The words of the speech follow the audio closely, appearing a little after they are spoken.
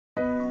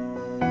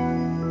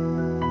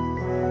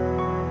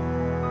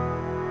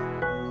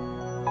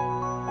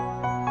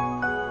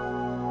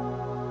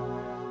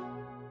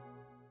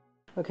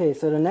Okay,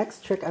 so the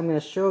next trick I'm going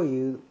to show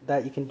you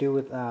that you can do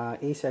with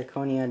Acer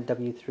Iconia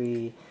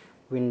W3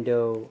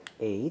 Windows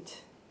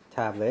 8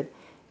 tablet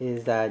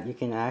is that you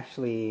can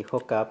actually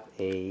hook up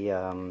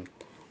a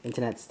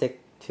internet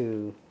stick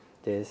to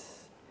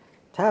this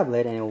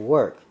tablet and it will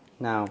work.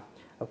 Now,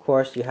 of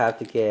course, you have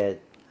to get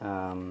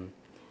a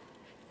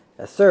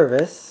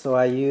service, so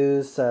I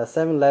use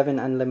 7-Eleven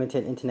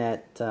unlimited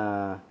internet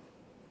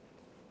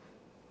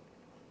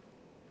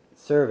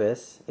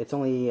service. It's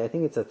only, I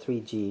think it's a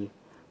 3G,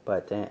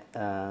 but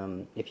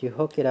if you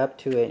hook it up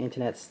to an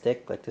internet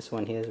stick like this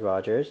one here is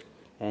Rogers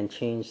and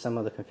change some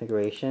of the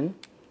configuration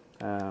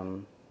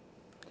on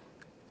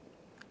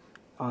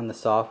the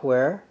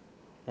software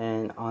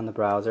and on the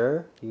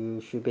browser,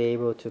 you should be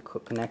able to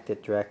connect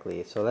it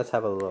directly. So let's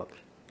have a look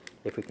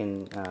if we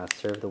can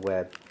serve the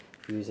web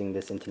using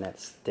this internet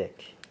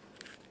stick.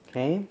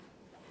 Okay,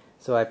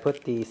 so I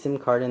put the SIM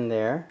card in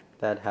there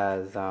that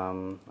has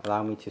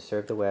allowed me to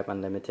serve the web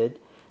unlimited.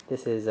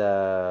 This is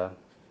a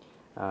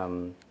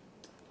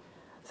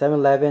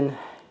 7-Eleven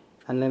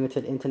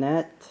unlimited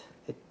internet.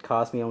 It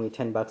cost me only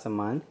 $10 a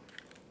month,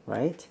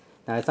 right?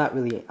 Now it's not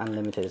really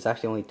unlimited. It's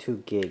actually only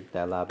 2 gig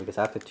that allow, because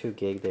after 2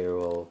 gig they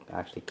will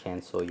actually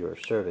cancel your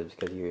service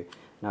because you're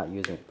not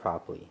using it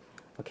properly.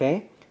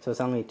 Okay, so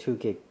it's only 2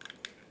 gig.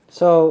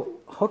 So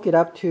hook it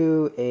up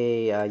to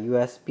a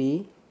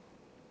USB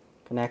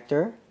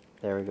connector.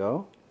 There we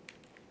go.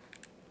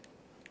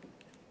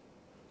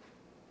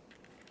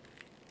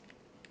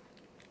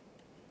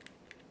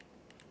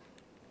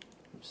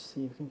 Let's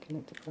see if we can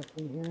connect it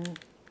properly here.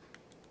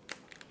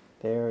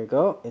 There we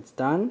go. It's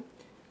done.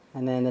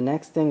 And then the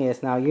next thing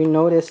is, now you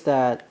notice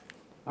that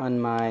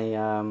on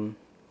my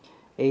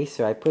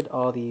Acer, I put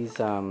all these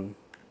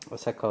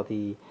what's that called,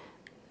 the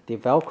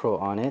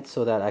Velcro on it,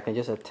 so that I can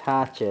just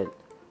attach it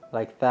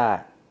like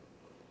that.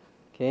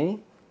 Okay,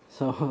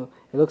 so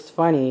it looks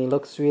funny, it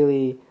looks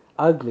really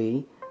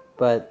ugly,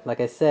 but like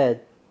I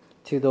said,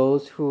 to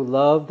those who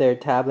love their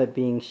tablet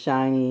being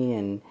shiny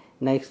and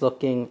nice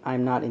looking,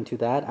 I'm not into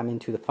that. I'm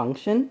into the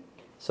function.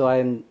 So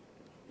I'm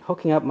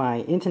hooking up my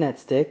internet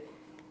stick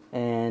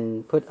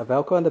and put a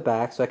Velcro on the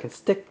back so I can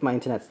stick my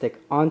internet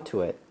stick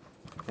onto it,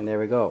 and there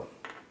we go.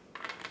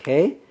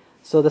 Okay,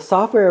 so the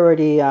software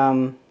already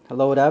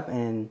load up,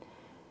 and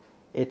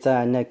it's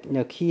a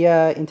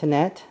Nokia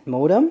internet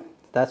modem.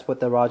 That's what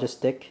the Rogers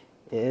stick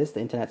is,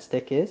 the internet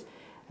stick is.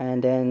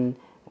 And then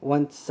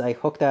once I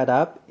hook that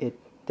up,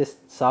 this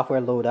software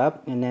load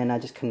up, and then I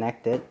just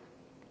connect it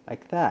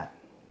like that.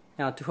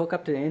 Now to hook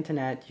up to the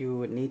internet, you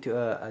would need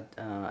to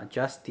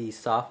adjust the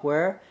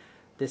software.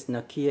 This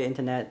Nokia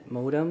internet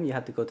modem, you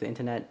have to go to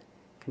internet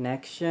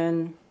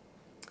connection,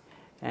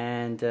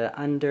 and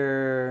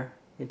under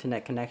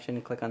internet connection,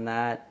 click on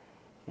that,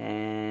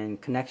 and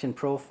connection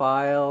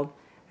profile,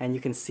 and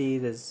you can see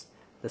there's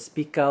the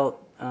speak out.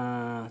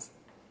 Let's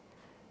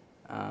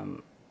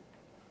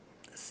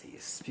see,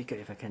 speaker,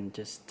 if I can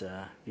just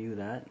view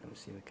that. Let me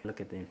see if I can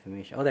look at the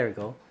information. Oh, there we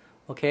go.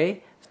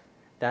 Okay,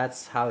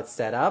 that's how it's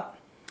set up.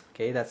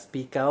 Okay, that's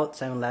speak out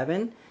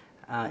 7-Eleven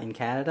in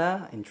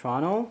Canada, in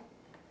Toronto.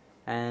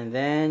 And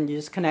then you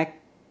just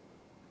connect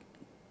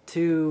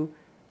to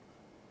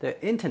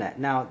the internet.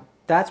 Now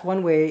that's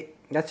one way.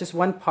 That's just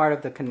one part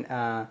of the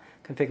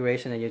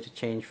configuration that you have to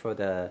change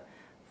to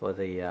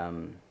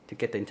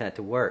get the internet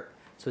to work.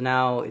 So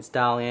now it's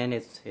dialed in.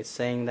 It's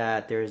saying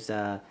that there's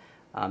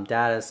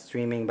data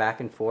streaming back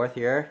and forth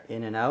here,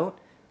 in and out.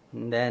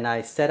 And then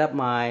I set up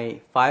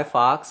my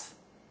Firefox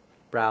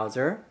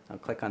browser. I'll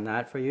click on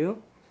that for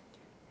you,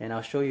 and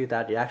I'll show you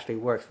that it actually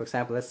works. For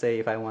example, let's say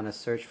if I want to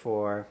search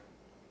for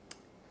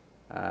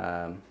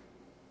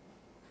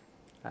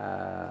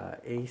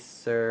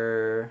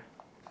Acer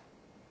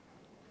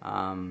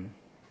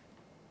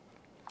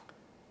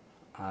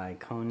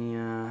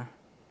Iconia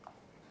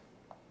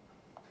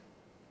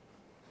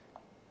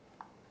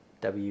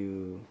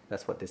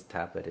that's what this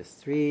tablet is,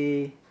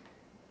 3,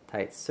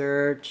 type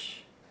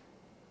search,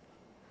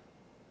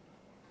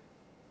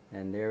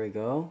 and there we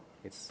go,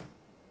 it's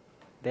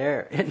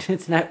there.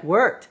 It's not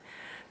worked.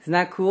 Isn't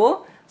that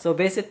cool? So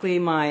basically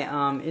my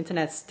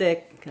internet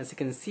stick, as you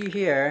can see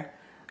here,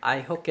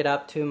 I hook it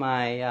up to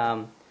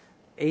my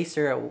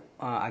Acer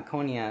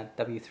Iconia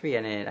W3,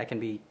 and I can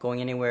be going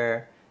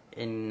anywhere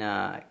in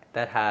I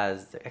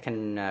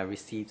can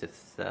receive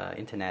this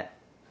internet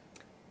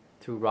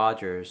through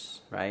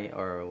Rogers, right,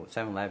 or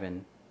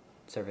 7-Eleven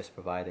service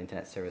provider,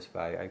 internet service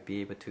provider. I'd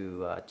be able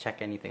to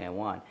check anything I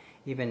want,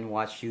 even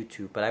watch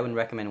YouTube, but I wouldn't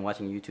recommend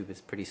watching YouTube.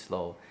 It's pretty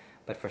slow.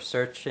 But for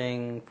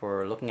searching,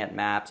 for looking at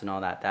maps and all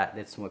that,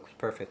 this works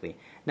perfectly.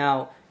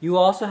 Now, you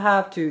also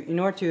have to, in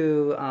order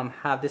to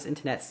have this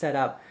internet set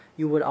up,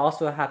 you would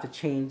also have to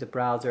change the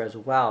browser as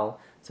well.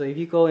 So if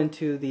you go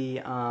into the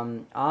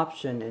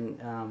option in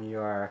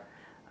your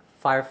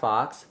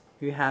Firefox,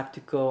 you have to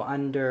go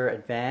under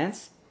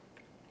Advanced,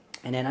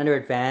 and then under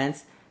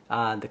Advanced,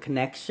 the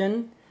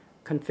connection,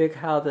 configure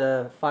how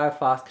the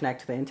Firefox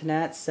connects to the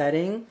internet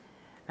setting,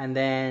 and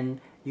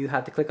then you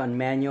have to click on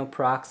manual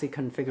proxy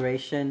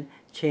configuration,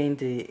 change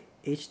the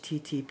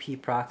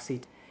HTTP proxy,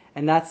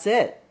 and that's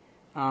it.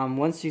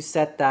 once you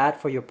set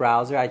that for your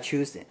browser, I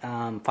choose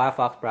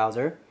Firefox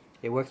browser.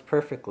 It works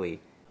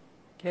perfectly.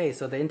 Okay,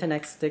 so the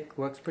internet stick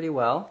works pretty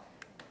well.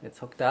 It's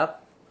hooked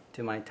up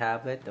to my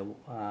tablet, the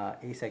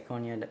Acer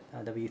Iconia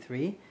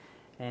W3,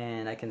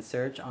 and I can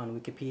search on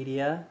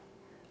Wikipedia.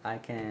 I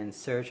can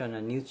search on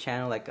a news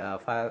channel like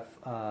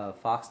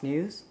Fox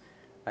News.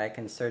 I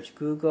can search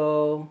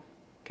Google.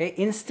 Okay,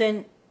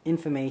 instant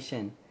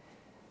information.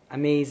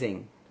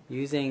 Amazing.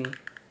 Using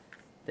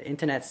the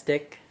internet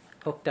stick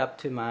hooked up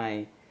to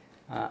my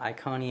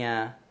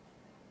Aconia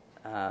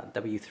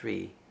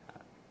W3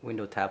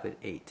 Windows Tablet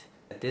 8.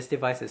 This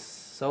device is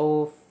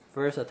so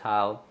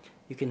versatile.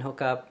 You can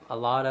hook up a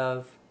lot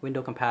of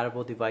Windows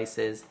compatible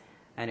devices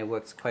and it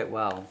works quite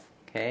well.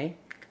 Okay,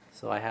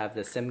 so I have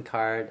the SIM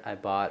card I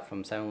bought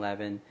from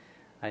 7-Eleven.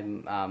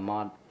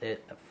 I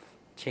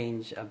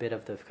change a bit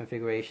of the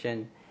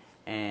configuration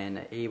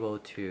and able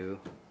to,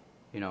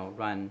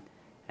 run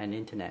an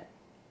internet.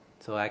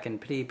 So I can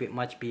pretty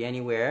much be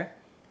anywhere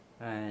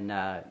and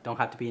don't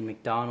have to be in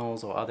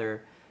McDonald's or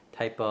other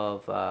type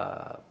of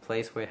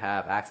place where I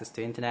have access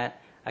to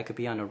internet. I could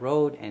be on the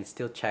road and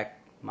still check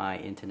my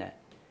internet.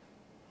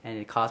 And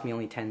it cost me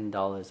only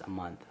 $10 a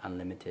month,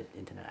 unlimited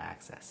internet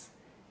access.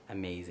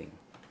 Amazing.